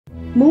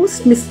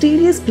Most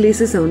mysterious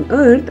places on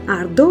Earth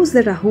are those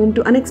that are home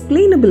to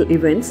unexplainable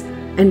events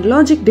and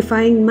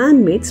logic-defying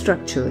man-made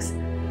structures.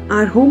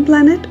 Our home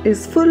planet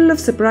is full of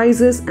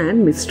surprises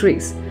and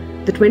mysteries.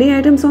 The 20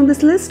 items on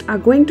this list are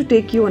going to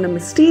take you on a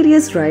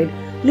mysterious ride,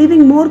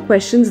 leaving more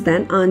questions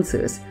than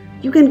answers.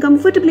 You can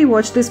comfortably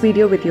watch this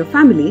video with your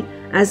family,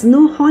 as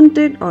no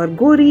haunted or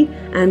gory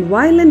and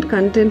violent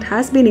content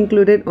has been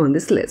included on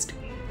this list.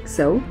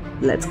 So,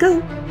 let's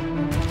go!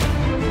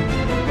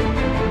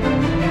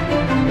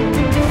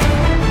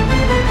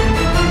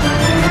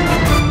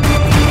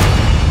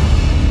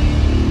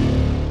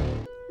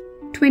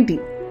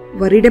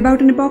 Worried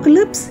about an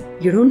apocalypse?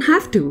 You don't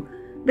have to,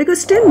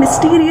 because 10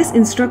 mysterious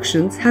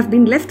instructions have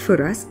been left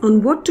for us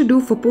on what to do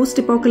for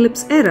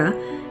post-apocalypse era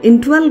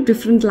in 12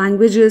 different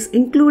languages,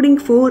 including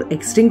 4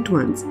 extinct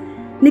ones.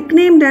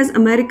 Nicknamed as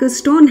America's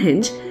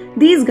Stonehenge,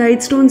 these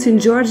guide stones in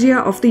Georgia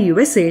of the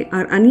USA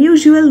are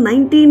unusual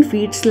 19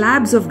 feet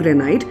slabs of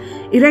granite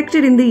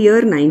erected in the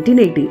year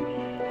 1980.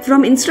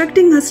 From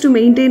instructing us to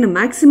maintain a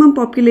maximum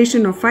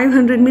population of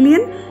 500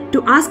 million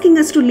to asking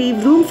us to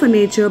leave room for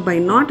nature by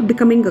not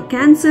becoming a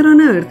cancer on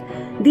Earth,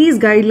 these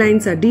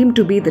guidelines are deemed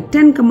to be the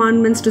 10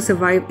 commandments to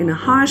survive in a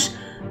harsh,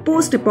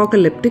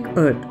 post-apocalyptic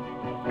Earth.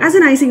 As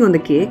an icing on the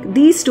cake,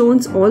 these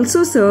stones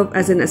also serve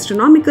as an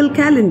astronomical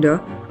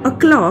calendar, a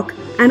clock,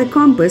 and a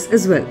compass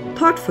as well.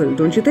 Thoughtful,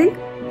 don't you think?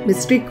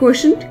 Mystery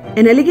quotient: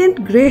 an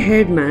elegant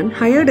grey-haired man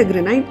hired a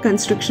granite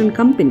construction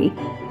company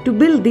to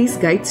build these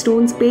guide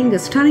stones, paying a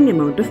stunning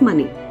amount of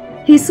money.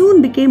 He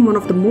soon became one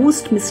of the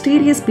most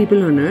mysterious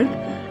people on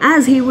Earth,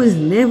 as he was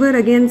never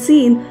again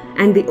seen,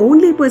 and the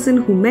only person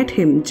who met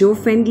him, Joe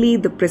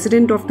Fendley, the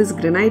president of this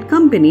granite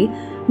company,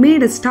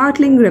 made a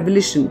startling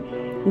revelation.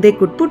 They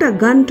could put a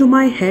gun to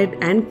my head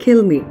and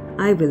kill me.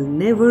 I will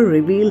never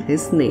reveal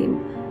his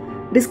name.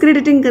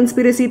 Discrediting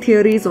conspiracy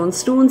theories on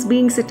stones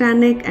being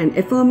satanic and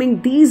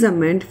affirming these are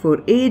meant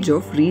for age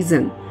of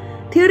reason.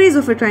 Theories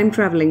of a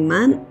time-traveling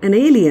man, an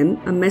alien,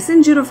 a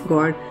messenger of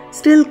God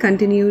still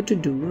continue to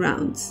do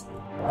rounds.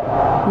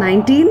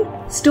 19.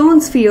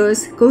 Stone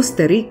Spheres,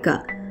 Costa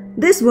Rica.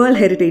 This World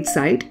Heritage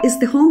Site is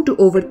the home to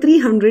over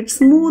 300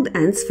 smooth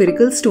and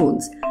spherical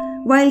stones.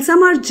 While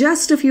some are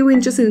just a few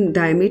inches in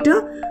diameter,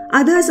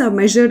 others are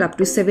measured up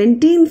to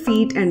 17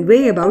 feet and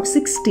weigh about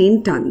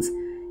 16 tons.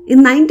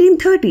 In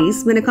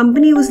 1930s, when a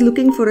company was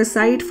looking for a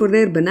site for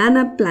their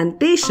banana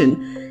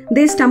plantation,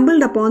 they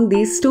stumbled upon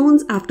these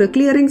stones after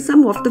clearing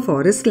some of the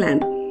forest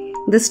land.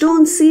 The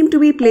stones seem to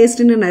be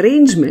placed in an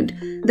arrangement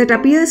that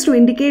appears to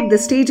indicate the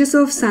stages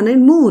of sun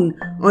and moon,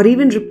 or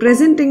even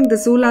representing the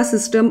solar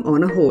system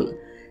on a whole.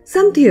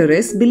 Some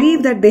theorists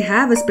believe that they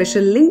have a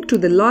special link to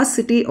the lost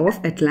city of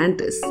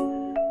Atlantis.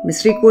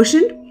 Mystery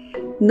quotient: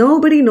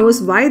 nobody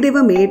knows why they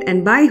were made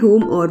and by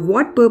whom or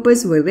what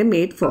purpose were they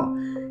made for.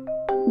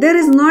 There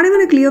is not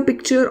even a clear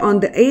picture on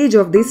the age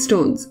of these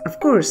stones. Of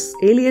course,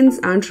 aliens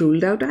aren't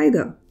ruled out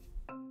either.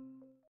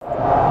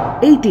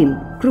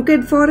 18.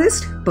 Crooked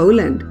Forest,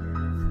 Poland.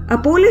 A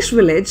Polish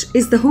village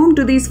is the home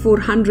to these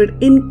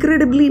 400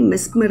 incredibly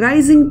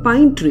mesmerizing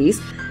pine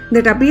trees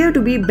that appear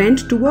to be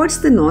bent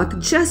towards the north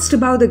just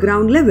above the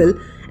ground level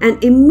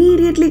and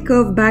immediately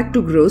curve back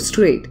to grow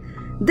straight.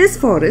 This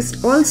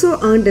forest also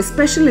earned a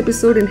special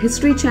episode in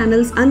History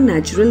Channel's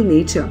Unnatural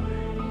Nature.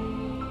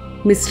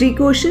 Mystery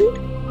quotient: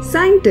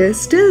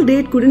 scientists till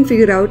date couldn't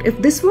figure out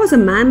if this was a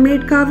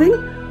man-made carving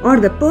or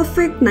the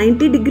perfect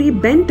 90-degree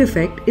bent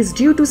effect is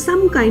due to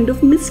some kind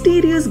of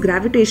mysterious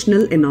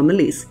gravitational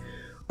anomalies,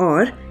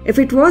 or if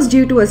it was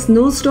due to a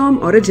snowstorm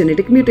or a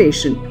genetic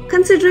mutation.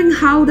 Considering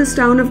how this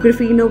town of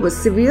Gryffindor was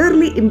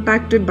severely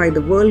impacted by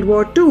the World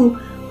War II,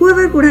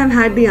 whoever could have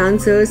had the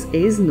answers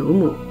is no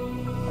more.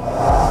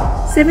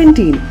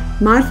 17.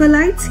 Marfa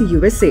Lights,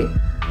 USA.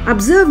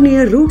 Observed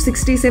near Route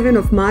 67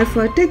 of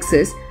Marfa,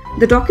 Texas,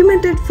 the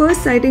documented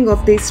first sighting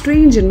of these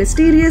strange and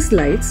mysterious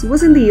lights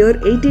was in the year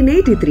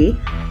 1883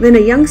 when a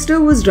youngster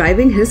was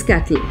driving his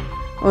cattle.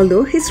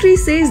 Although history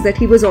says that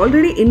he was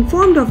already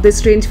informed of this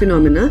strange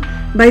phenomena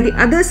by the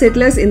other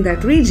settlers in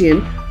that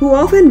region, who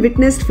often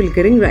witnessed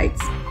flickering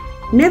lights.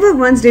 Never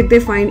once did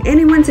they find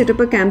anyone set up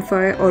a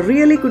campfire or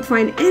really could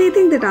find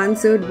anything that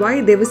answered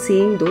why they were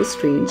seeing those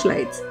strange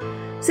lights.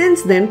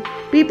 Since then,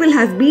 people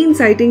have been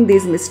sighting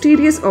these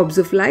mysterious orbs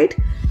of light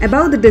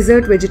above the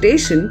desert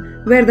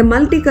vegetation, where the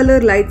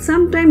multicolor light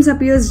sometimes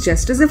appears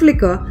just as a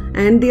flicker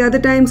and the other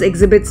times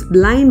exhibits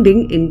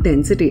blinding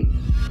intensity.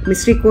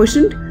 Mystery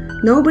quotient: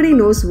 nobody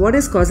knows what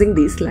is causing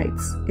these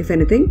lights. If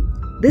anything,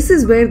 this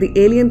is where the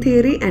alien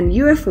theory and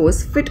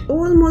UFOs fit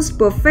almost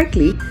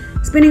perfectly,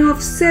 spinning off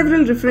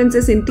several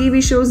references in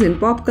TV shows and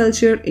pop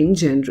culture in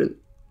general.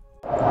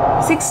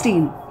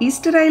 16.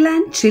 Easter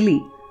Island,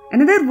 Chile.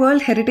 Another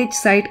World Heritage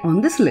Site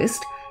on this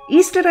list,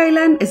 Easter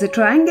Island is a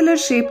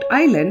triangular-shaped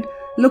island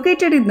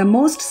located in the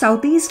most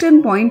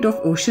southeastern point of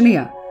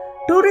Oceania.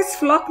 Tourists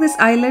flock this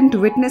island to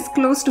witness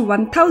close to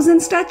 1,000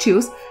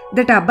 statues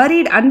that are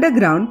buried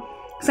underground,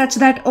 such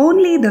that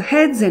only the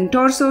heads and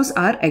torsos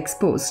are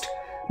exposed.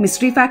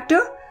 Mystery factor: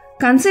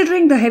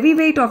 considering the heavy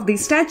weight of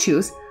these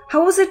statues,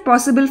 How is it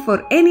possible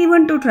for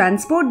anyone to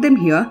transport them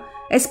here,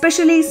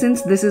 especially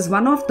since this is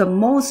one of the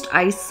most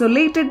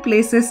isolated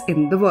places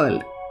in the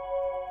world?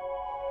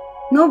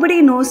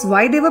 Nobody knows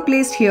why they were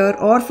placed here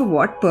or for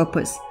what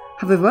purpose.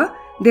 However,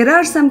 there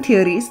are some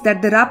theories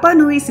that the Rapa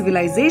Nui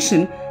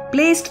civilization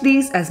placed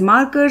these as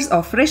markers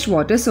of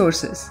freshwater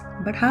sources.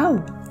 But how?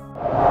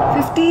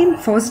 15.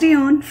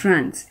 Fosdion,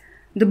 France.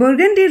 The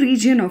Burgundy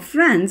region of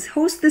France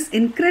hosts this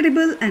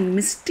incredible and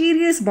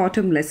mysterious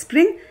bottomless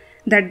spring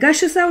that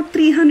gushes out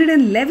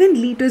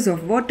 311 liters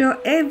of water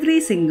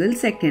every single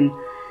second.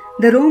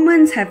 The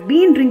Romans have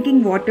been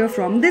drinking water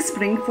from this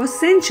spring for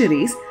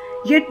centuries,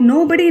 yet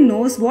nobody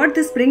knows what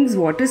the spring's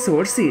water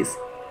source is.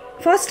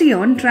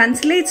 Fosdion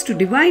translates to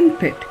divine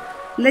pit.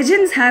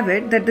 Legends have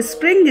it that the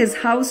spring is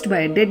housed by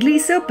a deadly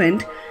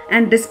serpent,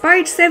 and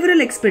despite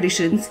several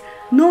expeditions,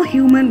 no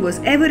human was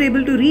ever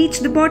able to reach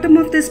the bottom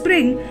of the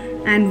spring,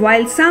 and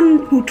while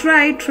some who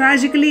tried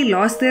tragically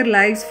lost their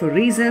lives for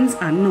reasons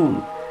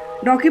unknown.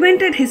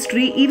 Documented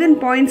history even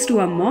points to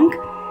a monk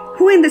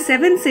who in the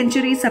 7th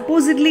century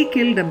supposedly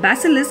killed a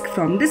basilisk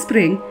from the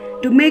spring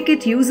to make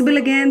it usable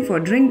again for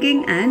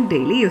drinking and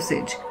daily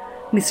usage.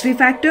 Mystery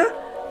factor?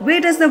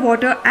 Where does the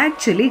water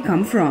actually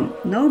come from?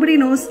 Nobody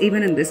knows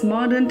even in this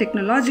modern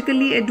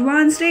technologically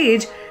advanced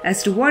age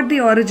as to what the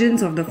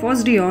origins of the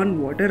Fosdion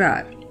water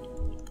are.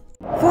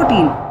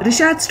 14.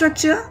 Richat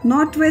structure,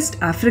 Northwest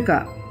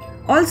Africa.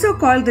 Also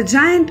called the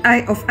Giant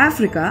Eye of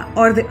Africa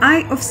or the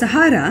Eye of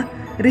Sahara,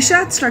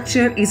 Richat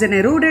structure is an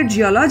eroded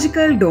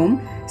geological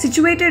dome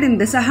situated in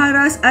the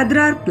Sahara's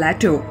Adrar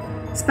Plateau.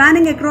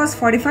 Spanning across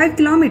 45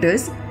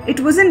 kilometers, it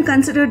wasn't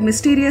considered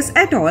mysterious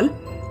at all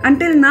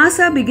until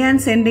NASA began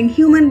sending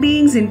human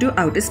beings into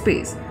outer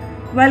space.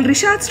 While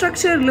Richat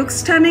structure looks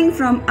stunning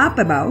from up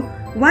above,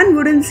 one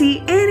wouldn't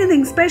see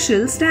anything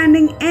special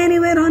standing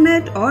anywhere on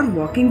it or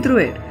walking through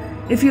it.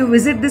 If you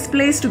visit this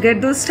place to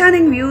get those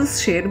stunning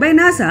views shared by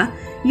NASA,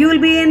 you will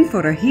be in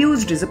for a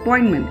huge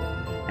disappointment.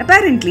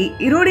 Apparently,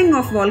 eroding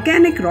of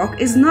volcanic rock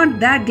is not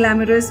that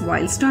glamorous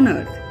whilst on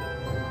Earth.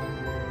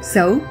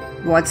 So,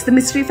 what's the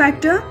mystery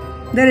factor?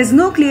 There is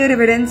no clear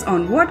evidence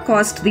on what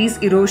caused these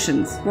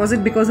erosions. Was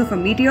it because of a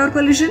meteor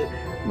collision?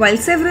 While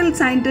several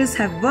scientists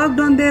have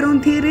worked on their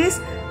own theories,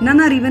 none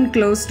are even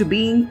close to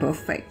being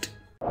perfect.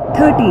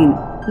 13.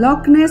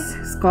 Loch Ness,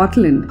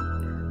 Scotland.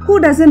 Who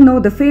doesn't know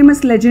the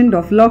famous legend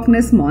of Loch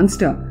Ness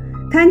Monster?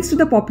 Thanks to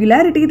the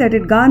popularity that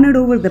it garnered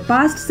over the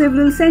past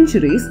several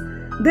centuries,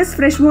 this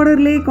freshwater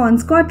lake on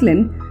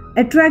Scotland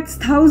attracts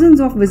thousands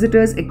of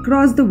visitors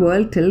across the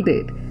world till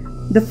date.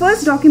 The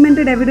first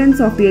documented evidence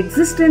of the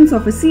existence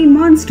of a sea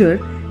monster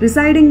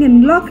residing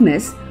in Loch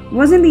Ness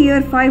was in the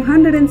year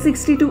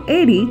 562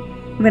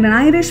 AD when an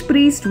Irish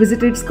priest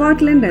visited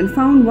Scotland and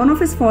found one of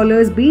his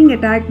followers being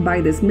attacked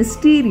by this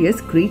mysterious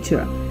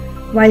creature.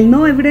 While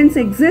no evidence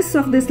exists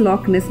of this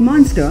Loch Ness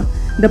monster,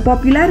 the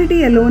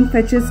popularity alone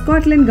fetches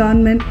Scotland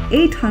government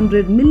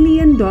 $800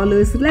 million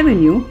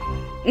revenue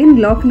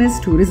in Loch Ness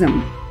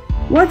tourism.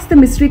 What's the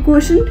mystery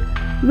quotient?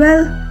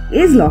 Well,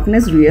 is Loch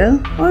Ness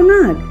real or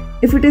not?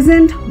 If it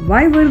isn't,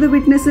 why were the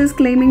witnesses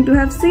claiming to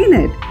have seen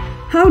it?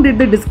 How did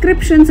the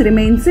descriptions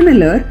remain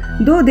similar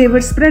though they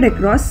were spread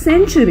across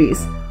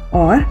centuries?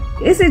 Or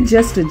is it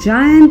just a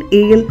giant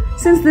eel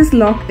since this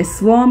loch is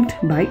swamped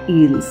by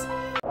eels?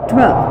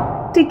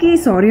 12.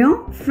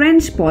 𝐒𝐋𝐿,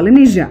 French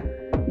Polynesia.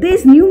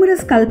 These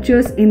numerous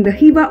sculptures in the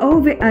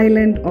𝐕𝐈𝐒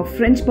island of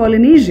French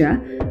Polynesia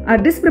are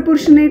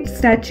disproportionate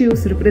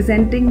statues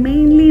representing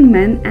mainly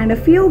men and a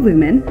few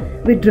women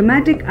with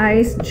dramatic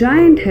eyes,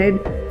 giant head,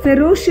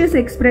 ferocious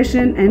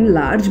expression and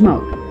large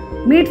mouth.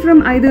 Made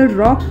from either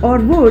rock or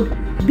wood,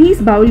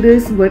 these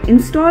boulders were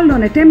installed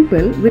on a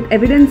temple with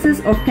evidences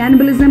of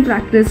cannibalism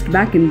practiced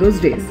back in those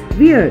days.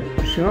 Weird,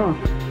 sure.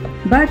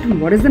 But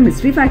what is the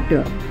mystery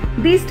factor?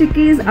 These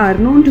𝐒𝐋𝐿s are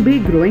known to be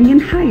growing in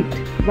height.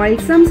 While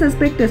some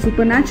suspect a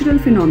supernatural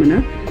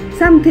phenomena,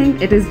 some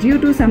think it is due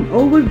to some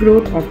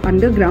overgrowth of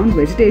underground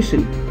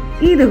vegetation.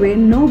 Either way,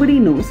 nobody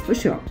knows for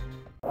sure.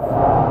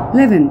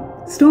 11.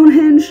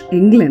 Stonehenge,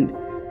 England.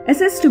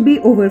 Assessed to be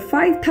over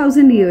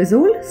 5,000 years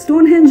old,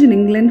 Stonehenge in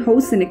England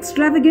hosts an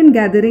extravagant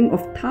gathering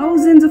of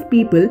thousands of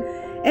people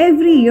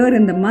every year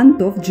in the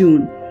month of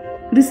June.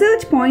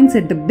 Research points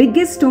at the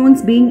biggest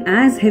stones being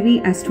as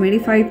heavy as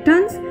 25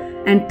 tons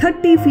and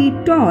 30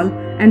 feet tall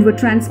and were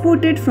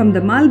transported from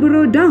the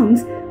Marlborough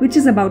Downs, which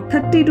is about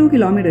 32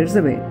 kilometers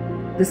away.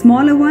 The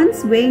smaller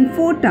ones, weighing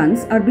 4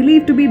 tons, are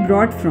believed to be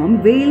brought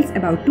from Wales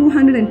about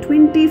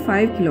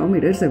 225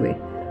 kilometers away.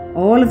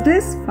 All of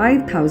this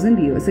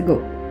 5,000 years ago.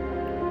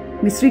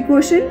 Mystery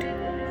quotient?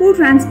 Who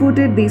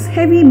transported these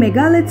heavy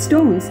megalith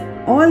stones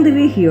all the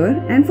way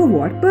here and for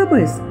what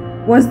purpose?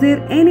 Was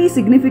there any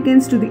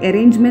significance to the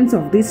arrangements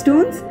of these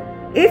stones?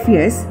 If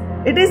yes,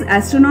 it is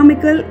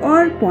astronomical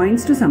or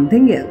points to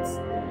something else.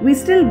 We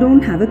still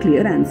don't have a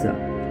clear answer.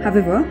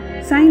 However,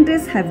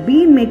 scientists have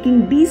been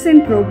making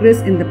decent progress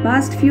in the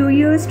past few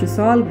years to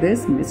solve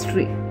this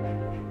mystery.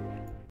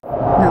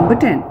 Number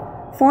 10.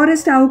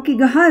 Forest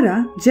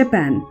Aokigahara,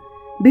 Japan.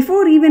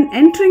 Before even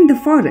entering the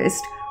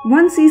forest,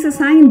 one sees a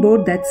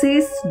signboard that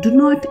says, "Do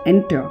not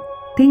enter.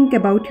 Think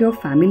about your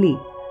family."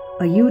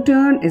 A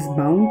U-turn is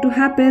bound to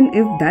happen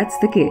if that's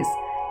the case.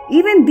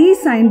 Even these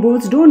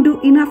signboards don't do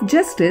enough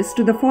justice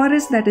to the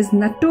forest that is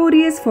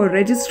notorious for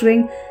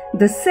registering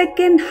the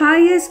second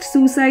highest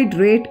suicide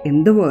rate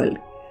in the world.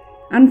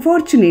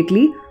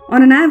 Unfortunately,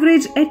 on an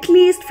average, at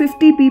least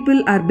 50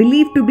 people are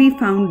believed to be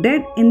found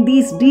dead in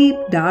these deep,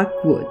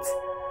 dark woods.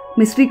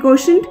 Mystery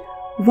quotient: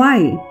 why?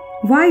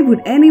 Why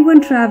would anyone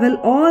travel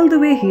all the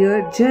way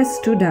here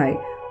just to die?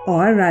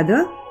 Or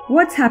rather,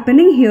 what's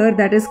happening here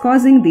that is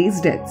causing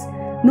these deaths?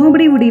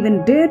 Nobody would even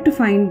dare to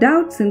find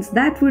out, since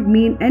that would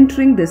mean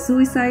entering the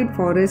suicide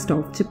forest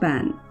of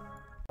Japan.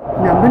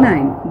 Number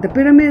 9. The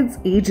Pyramids,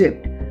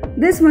 Egypt.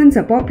 This one's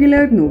a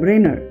popular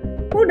no-brainer.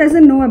 Who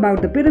doesn't know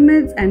about the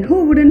pyramids, and who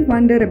wouldn't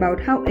wonder about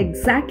how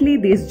exactly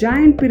these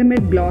giant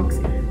pyramid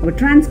blocks were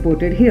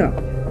transported here?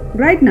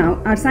 Right now,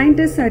 our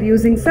scientists are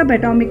using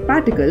subatomic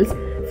particles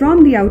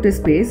from the outer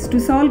space to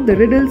solve the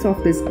riddles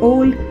of this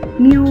old,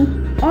 new,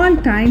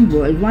 all-time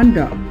world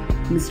wonder.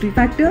 Mystery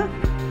factor: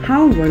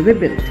 how were they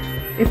built?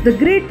 If the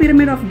Great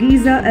Pyramid of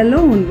Giza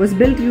alone was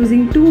built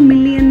using 2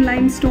 million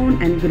limestone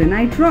and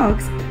granite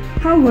rocks,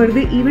 how were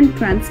they even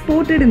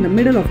transported in the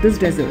middle of this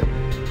desert?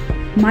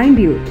 Mind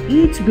you,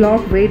 each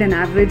block weighed an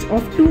average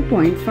of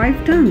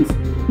 2.5 tons,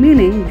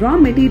 meaning raw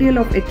material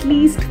of at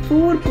least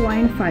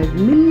 4.5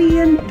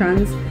 million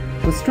tons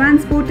was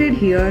transported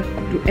here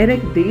to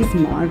erect these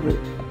marvels.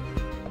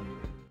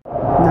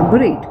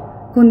 Number 8.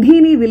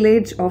 Kundhini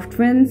village of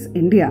twins,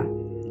 India.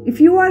 If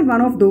you are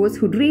one of those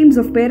who dreams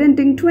of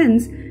parenting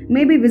twins,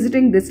 maybe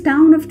visiting this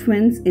town of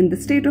twins in the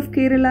state of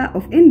Kerala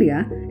of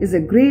India is a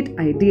great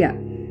idea.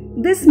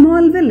 This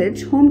small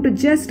village, home to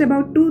just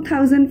about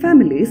 2,000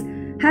 families,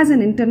 has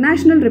an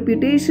international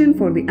reputation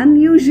for the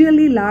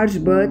unusually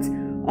large births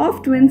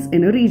of twins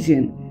in a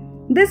region.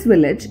 This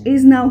village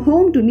is now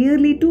home to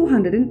nearly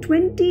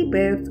 220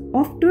 pairs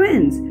of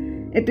twins.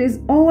 It is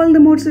all the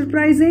more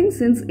surprising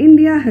since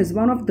India has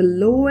one of the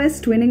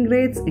lowest twinning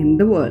rates in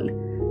the world.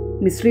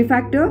 Mystery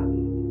factor: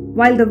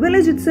 while the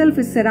village itself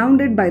is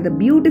surrounded by the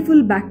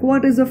beautiful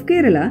backwaters of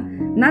Kerala,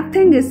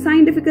 nothing is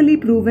scientifically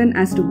proven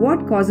as to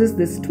what causes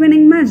this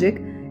twinning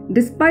magic,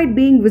 despite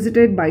being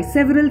visited by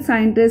several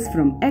scientists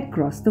from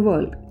across the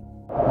world.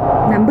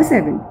 Number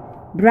 7.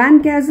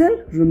 Bran Castle,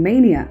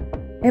 Romania.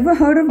 Ever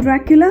heard of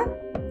Dracula?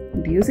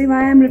 Do you see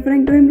why I am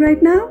referring to him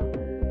right now?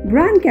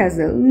 Bran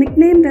Castle,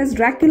 nicknamed as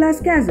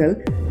Dracula's Castle,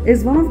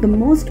 is one of the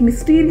most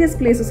mysterious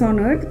places on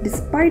earth,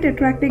 despite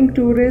attracting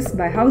tourists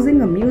by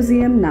housing a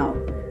museum now.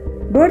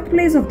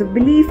 Birthplace of the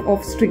belief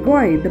of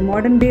Strigoi, the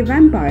modern-day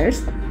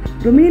vampires,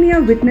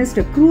 Romania witnessed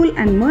a cruel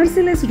and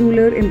merciless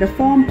ruler in the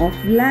form of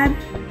Vlad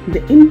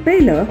the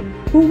Impaler,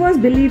 who was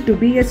believed to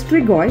be a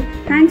Strigoi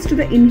thanks to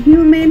the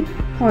inhumane,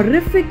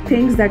 horrific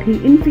things that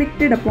he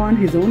inflicted upon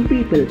his own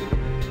people.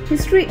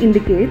 History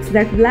indicates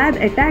that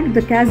Vlad attacked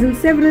the castle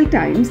several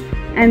times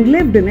and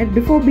lived in it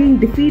before being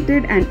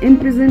defeated and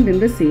imprisoned in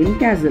the same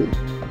castle.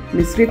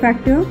 Mystery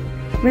factor: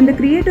 when the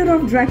creator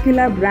of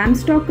Dracula, Bram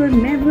Stoker,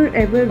 never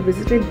ever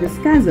visited this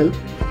castle,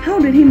 how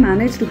did he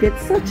manage to get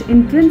such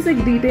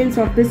intrinsic details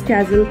of this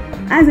castle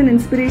as an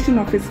inspiration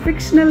of his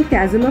fictional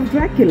Castle of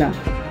Dracula?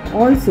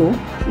 Also,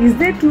 is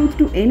there truth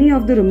to any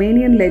of the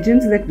Romanian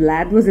legends that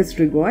Vlad was a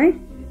Strigoi?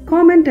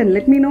 Comment and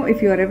let me know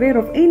if you are aware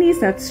of any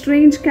such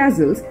strange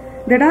castles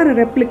that are a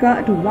replica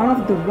to one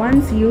of the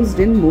ones used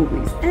in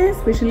movies,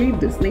 especially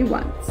Disney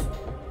ones.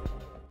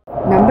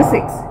 Number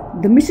 6.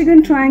 The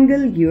Michigan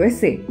Triangle,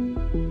 USA.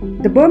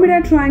 The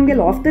Bermuda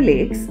Triangle of the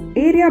Lakes,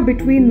 area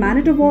between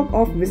Manitowoc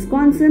of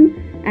Wisconsin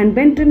and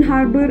Benton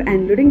Harbor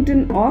and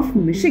Ludington of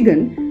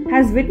Michigan,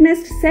 has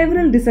witnessed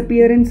several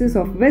disappearances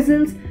of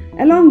vessels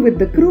along with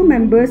the crew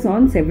members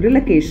on several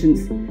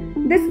occasions.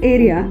 This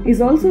area is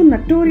also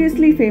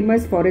notoriously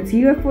famous for its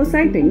UFO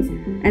sightings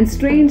and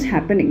strange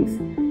happenings.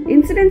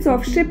 Incidents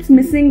of ships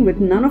missing with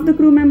none of the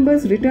crew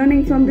members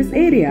returning from this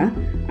area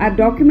are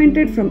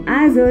documented from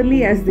as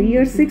early as the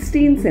year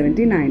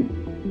 1679.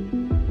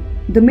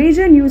 The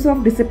major news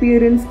of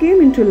disappearance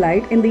came into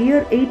light in the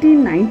year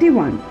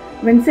 1891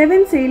 when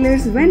 7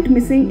 sailors went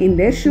missing in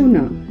their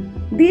schooner.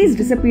 These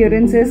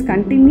disappearances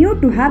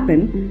continued to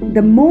happen,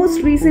 the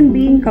most recent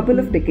being a couple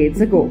of decades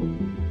ago.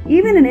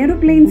 Even an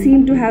aeroplane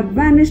seemed to have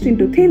vanished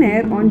into thin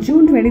air on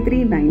June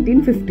 23,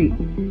 1950.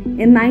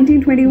 In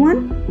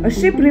 1921, a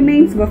ship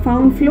remains were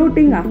found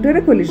floating after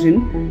a collision,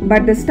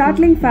 but the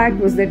startling fact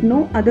was that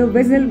no other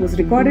vessel was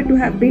recorded to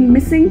have been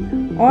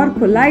missing or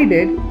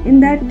collided in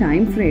that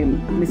time frame.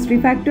 Mystery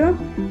factor: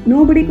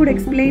 nobody could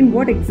explain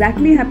what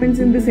exactly happens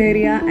in this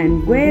area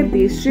and where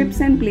these ships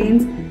and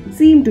planes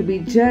seem to be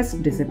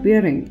just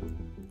disappearing.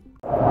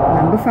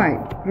 Number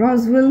 5.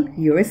 Roswell,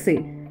 USA.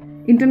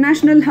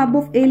 International hub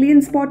of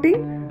alien spotting,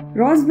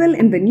 Roswell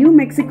in the New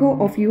Mexico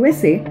of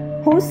USA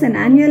hosts an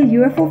annual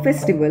UFO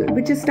festival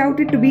which is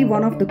touted to be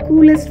one of the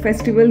coolest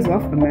festivals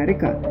of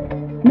America.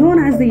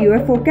 Known as the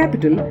UFO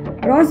capital,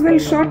 Roswell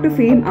shot to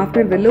fame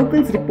after the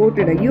locals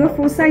reported a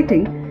UFO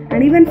sighting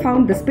and even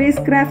found the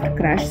spacecraft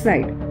crash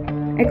site.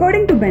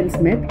 According to Ben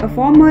Smith, a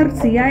former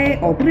CIA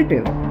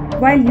operative,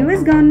 while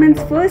US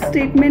government's first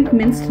statement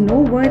minced no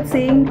word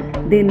saying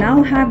they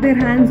now have their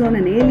hands on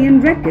an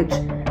alien wreckage,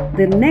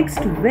 the next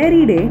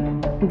very day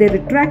they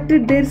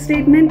retracted their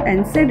statement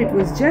and said it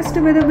was just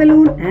a weather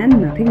balloon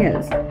and nothing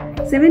else.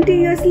 70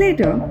 years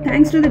later,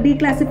 thanks to the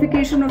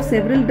declassification of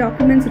several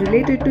documents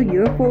related to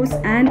UFOs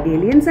and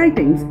alien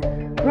sightings,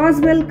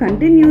 Roswell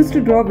continues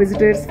to draw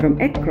visitors from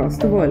across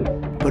the world.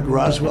 But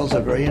Roswell's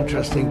a very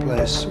interesting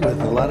place with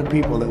a lot of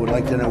people that would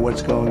like to know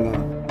what's going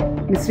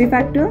on. Mystery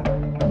factor?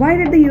 Why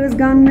did the US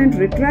government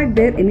retract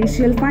their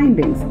initial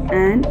findings?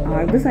 And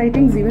are the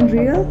sightings even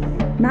real?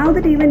 Now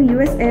that even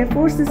US Air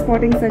Force is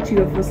spotting such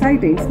UFO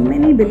sightings,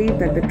 many believe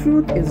that the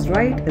truth is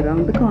right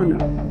around the corner.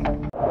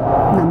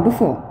 Number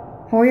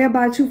 4. Hoia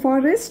Baciu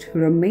Forest,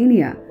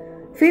 Romania.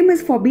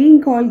 Famous for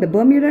being called the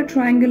Bermuda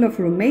Triangle of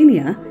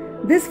Romania,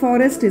 this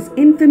forest is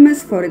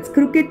infamous for its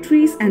crooked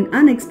trees and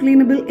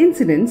unexplainable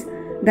incidents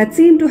that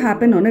seem to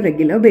happen on a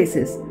regular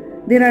basis.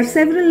 There are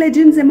several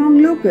legends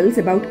among locals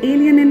about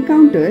alien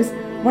encounters,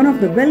 one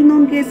of the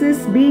well-known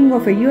cases being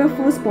of a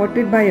UFO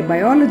spotted by a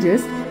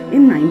biologist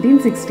in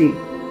 1960.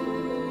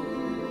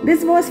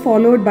 This was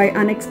followed by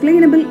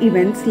unexplainable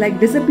events like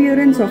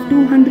disappearance of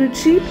 200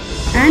 sheep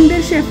and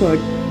their shepherd,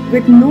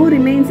 with no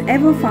remains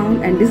ever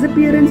found, and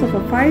disappearance of a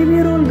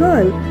 5-year-old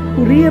girl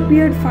who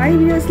reappeared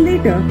 5 years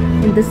later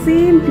in the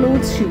same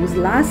clothes she was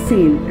last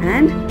seen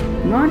and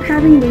not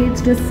having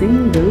aged a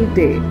single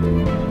day.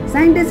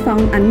 Scientists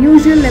found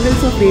unusual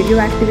levels of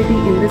radioactivity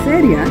in this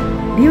area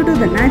due to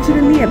the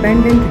naturally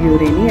abundant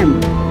uranium.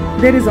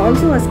 There is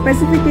also a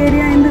specific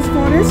area in this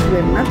forest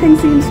where nothing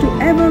seems to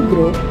ever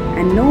grow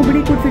and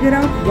nobody could figure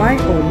out why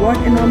or what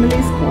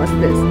anomalies caused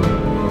this.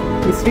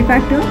 Mystery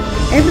factor?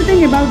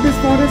 Everything about this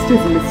forest is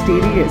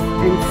mysterious,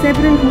 and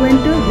several who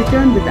enter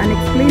return with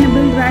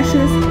unexplainable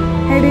rashes,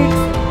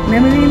 headaches,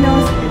 memory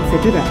loss,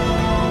 etc.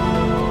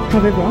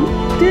 However,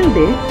 till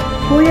date,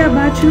 Hoia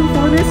Baciu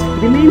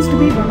Forest remains to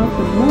be one of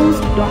the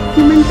most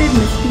documented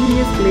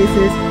mysterious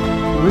places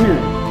on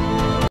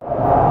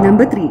Earth.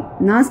 Number 3.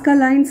 Nazca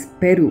Lines,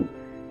 Peru.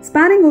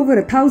 Spanning over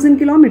 1,000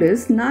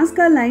 kilometers,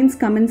 Nazca Lines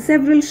come in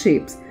several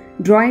shapes.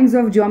 Drawings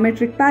of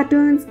geometric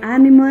patterns,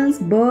 animals,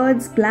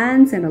 birds,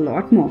 plants, and a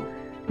lot more.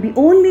 The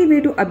only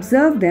way to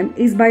observe them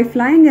is by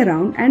flying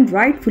around, and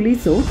rightfully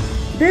so.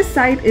 This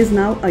site is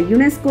now a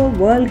UNESCO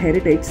World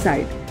Heritage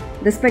Site.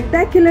 The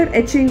spectacular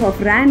etching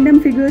of random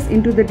figures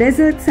into the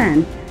desert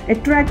sand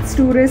attracts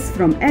tourists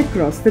from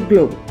across the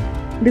globe.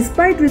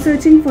 Despite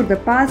researching for the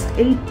past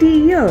 80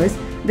 years,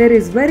 there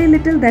is very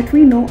little that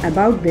we know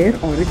about their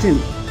origin.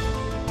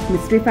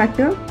 Mystery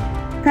factor?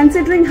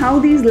 Considering how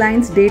these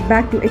lines date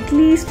back to at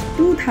least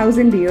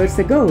 2000 years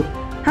ago,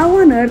 how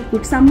on earth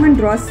could someone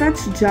draw such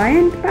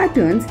giant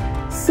patterns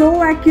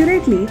so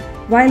accurately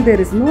while there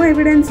is no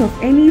evidence of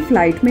any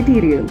flight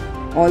material?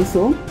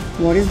 Also,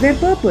 what is their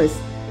purpose?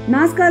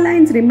 Nazca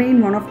Lines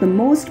remain one of the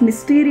most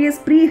mysterious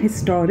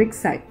prehistoric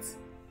sites.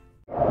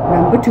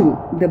 Number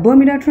 2. The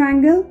Bermuda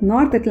Triangle,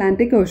 North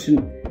Atlantic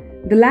Ocean.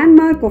 The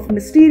landmark of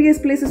mysterious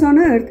places on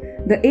Earth,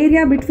 the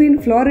area between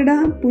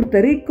Florida,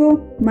 Puerto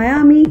Rico,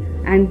 Miami,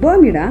 and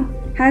Bermuda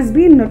has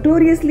been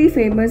notoriously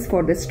famous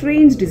for the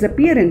strange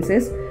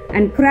disappearances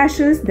and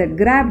crashes that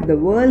grabbed the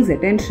world's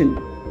attention.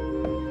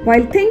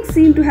 While things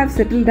seem to have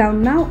settled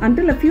down now,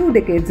 until a few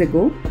decades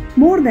ago,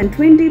 more than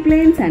 20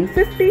 planes and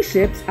 50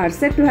 ships are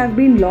said to have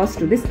been lost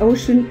to this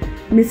ocean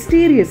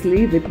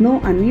mysteriously, with no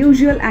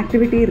unusual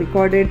activity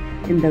recorded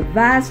in the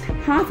vast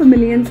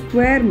 500,000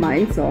 square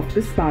miles of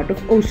this part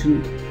of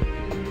ocean.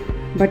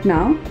 But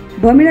now,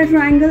 Bermuda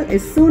Triangle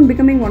is soon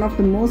becoming one of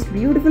the most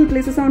beautiful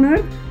places on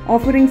Earth,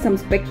 offering some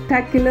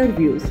spectacular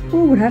views.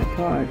 Who would have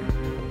thought?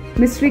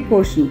 Mystery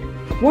quotient.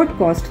 What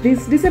caused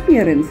these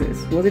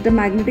disappearances? Was it a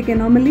magnetic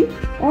anomaly?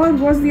 Or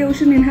was the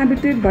ocean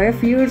inhabited by a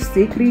fierce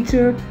sea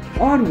creature?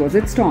 Or was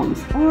it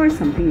storms? Or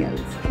something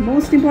else?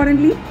 Most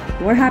importantly,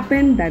 what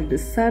happened that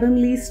this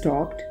suddenly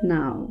stopped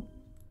now?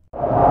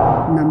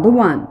 Number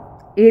 1.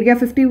 Area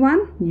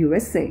 51,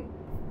 USA.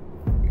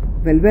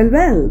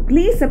 Well,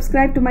 please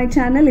subscribe to my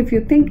channel if you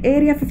think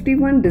Area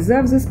 51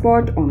 deserves a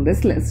spot on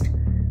this list.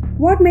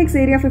 What makes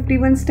Area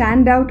 51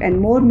 stand out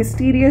and more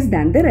mysterious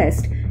than the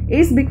rest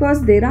is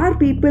because there are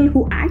people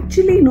who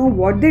actually know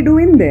what they do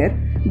in there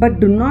but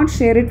do not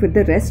share it with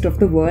the rest of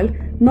the world.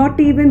 Not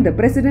even the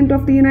President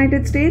of the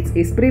United States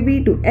is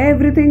privy to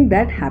everything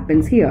that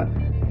happens here.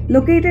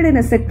 Located in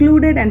a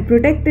secluded and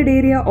protected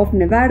area of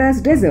Nevada's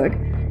desert,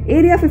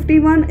 Area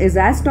 51 is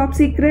as top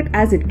secret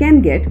as it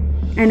can get,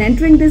 and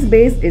entering this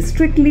base is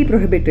strictly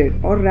prohibited,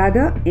 or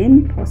rather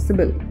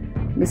impossible.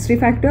 Mystery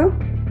factor?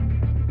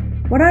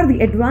 What are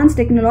the advanced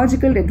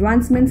technological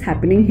advancements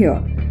happening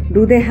here?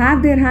 Do they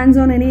have their hands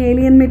on any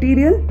alien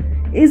material?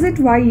 Is it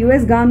why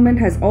US government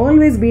has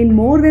always been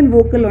more than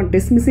vocal on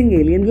dismissing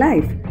alien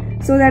life,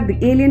 so that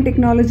the alien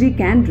technology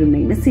can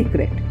remain a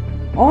secret?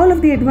 All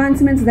of the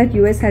advancements that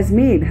US has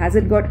made, has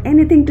it got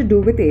anything to do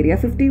with Area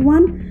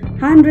 51?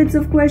 Hundreds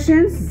of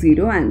questions,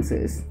 zero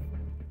answers.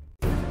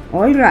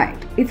 Alright,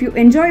 If you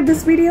enjoyed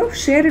this video,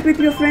 share it with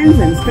your friends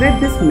and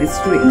spread this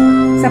mystery.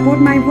 Support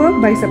my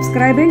work by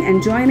subscribing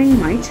and joining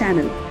my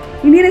channel.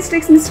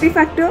 Indianistic's mystery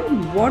factor,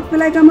 what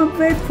will I come up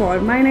with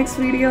for my next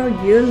video?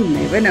 You'll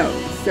never know.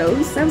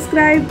 So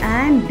subscribe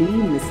and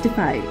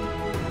demystify.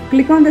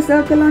 Click on the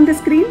circle on the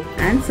screen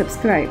and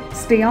subscribe.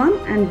 Stay on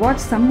and watch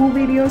some more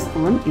videos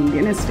on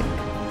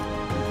Indianistic.